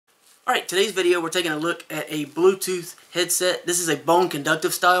Alright, today's video we're taking a look at a Bluetooth headset. This is a bone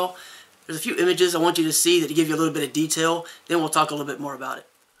conductive style. There's a few images I want you to see that give you a little bit of detail, then we'll talk a little bit more about it.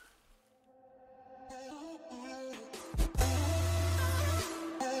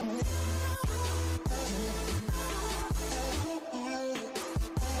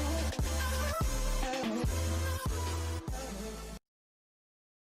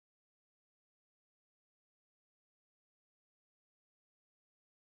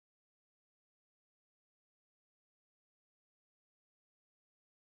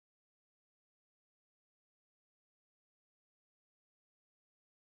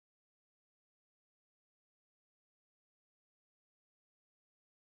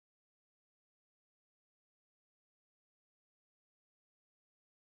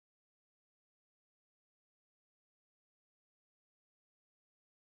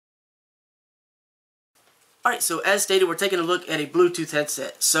 Alright, so as stated, we're taking a look at a Bluetooth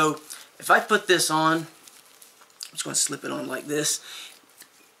headset. So if I put this on, I'm just going to slip it on like this.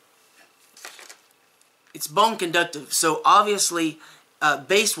 It's bone conductive, so obviously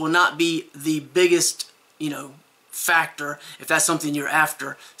bass will not be the biggest, factor if that's something you're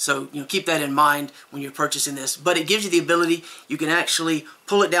after. So keep that in mind when you're purchasing this. But it gives you the ability, you can actually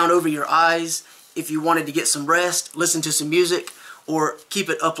pull it down over your eyes if you wanted to get some rest, listen to some music, or keep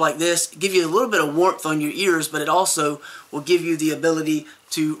it up like this. Give you a little bit of warmth on your ears, but it also will give you the ability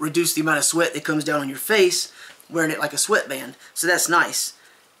to reduce the amount of sweat that comes down on your face wearing it like a sweatband. So that's nice.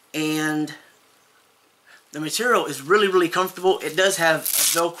 And the material is really, really comfortable. It does have a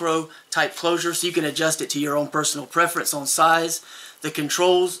Velcro type closure, so you can adjust it to your own personal preference on size. The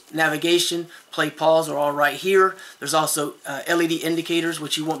controls, navigation, play, pause are all right here. There's also LED indicators,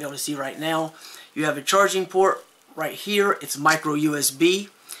 which you won't be able to see right now. You have a charging port right here. It's micro USB,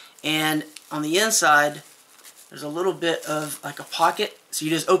 and on the inside there's a little bit of like a pocket, so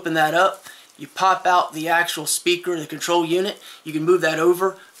you just open that up, you pop out the actual speaker, the control unit. You can move that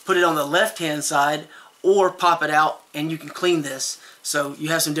over, put it on the left hand side, or pop it out and you can clean this. So you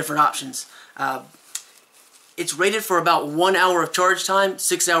have some different options. It's rated for about 1 hour of charge time,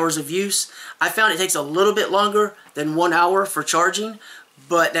 6 hours of use. I found it takes a little bit longer than 1 hour for charging,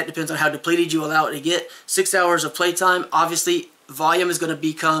 but that depends on how depleted you allow it to get. 6 hours of playtime. Obviously, volume is going to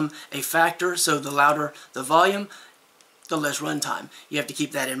become a factor, so the louder the volume, the less runtime. You have to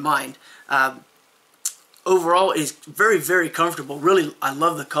keep that in mind. Overall, it's very, very comfortable. Really, I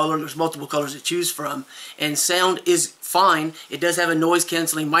love the color. There's multiple colors to choose from. And sound is fine. It does have a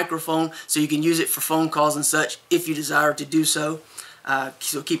noise-canceling microphone, so you can use it for phone calls and such if you desire to do so.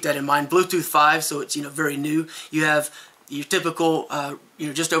 So keep that in mind. Bluetooth 5, so it's very new. You have your typical,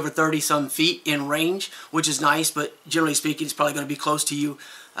 just over 30-some feet in range, which is nice, but generally speaking, it's probably going to be close to you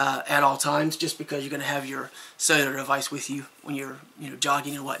at all times, just because you're going to have your cellular device with you when you're,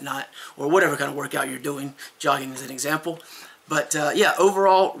 jogging and whatnot, or whatever kind of workout you're doing. Jogging is an example. But yeah,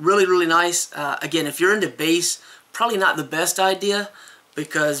 overall, really, really nice. Again, if you're into bass, probably not the best idea,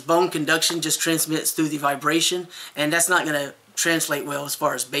 because bone conduction just transmits through the vibration, and that's not going to translate well as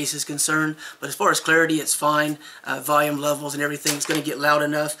far as bass is concerned. But as far as clarity, it's fine. Volume levels and everything, it's going to get loud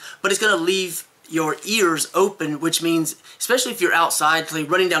enough, but it's going to leave your ears open, which means, especially if you're outside, like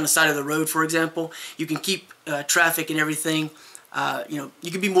running down the side of the road, for example, you can keep traffic and everything.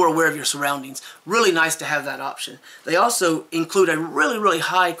 You can be more aware of your surroundings. Really nice to have that option. They also include a really, really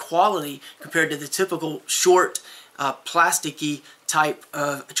high quality compared to the typical short, plasticky type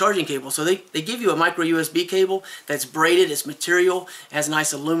of charging cable. So they give you a micro USB cable that's braided, it's material, it has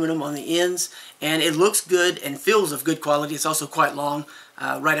nice aluminum on the ends, and it looks good and feels of good quality. It's also quite long,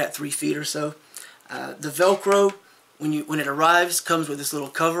 right at 3 feet or so. The Velcro, when it arrives, comes with this little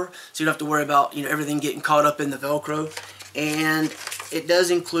cover, so you don't have to worry about everything getting caught up in the Velcro. And it does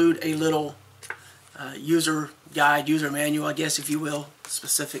include a little user guide, user manual, I guess, if you will,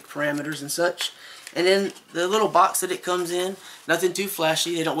 specific parameters and such. And then the little box that it comes in, nothing too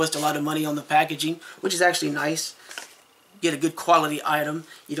flashy. They don't waste a lot of money on the packaging, which is actually nice. Get a good quality item.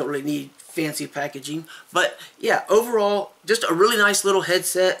 You don't really need fancy packaging. But yeah, overall, just a really nice little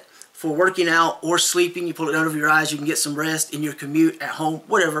headset for working out or sleeping. You pull it down over your eyes, you can get some rest in your commute, at home,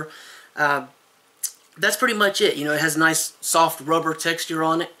 whatever. That's pretty much it. It has a nice soft rubber texture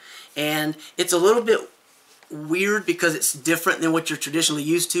on it, and it's a little bit weird because it's different than what you're traditionally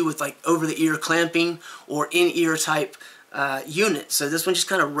used to with like over-the-ear clamping or in-ear type unit. So this one just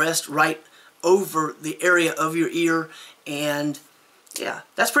kind of rests right over the area of your ear, and yeah,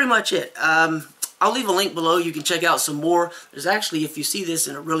 that's pretty much it. I'll leave a link below. You can check out some more. There's actually, if you see this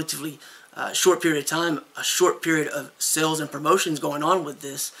in a relatively short period of time, a short period of sales and promotions going on with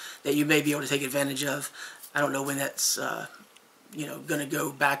this that you may be able to take advantage of. I don't know when that's you know, gonna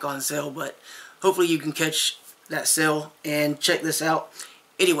go back on sale, but hopefully you can catch that sale and check this out.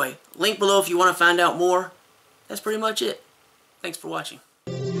 Anyway, link below if you want to find out more. That's pretty much it. Thanks for watching.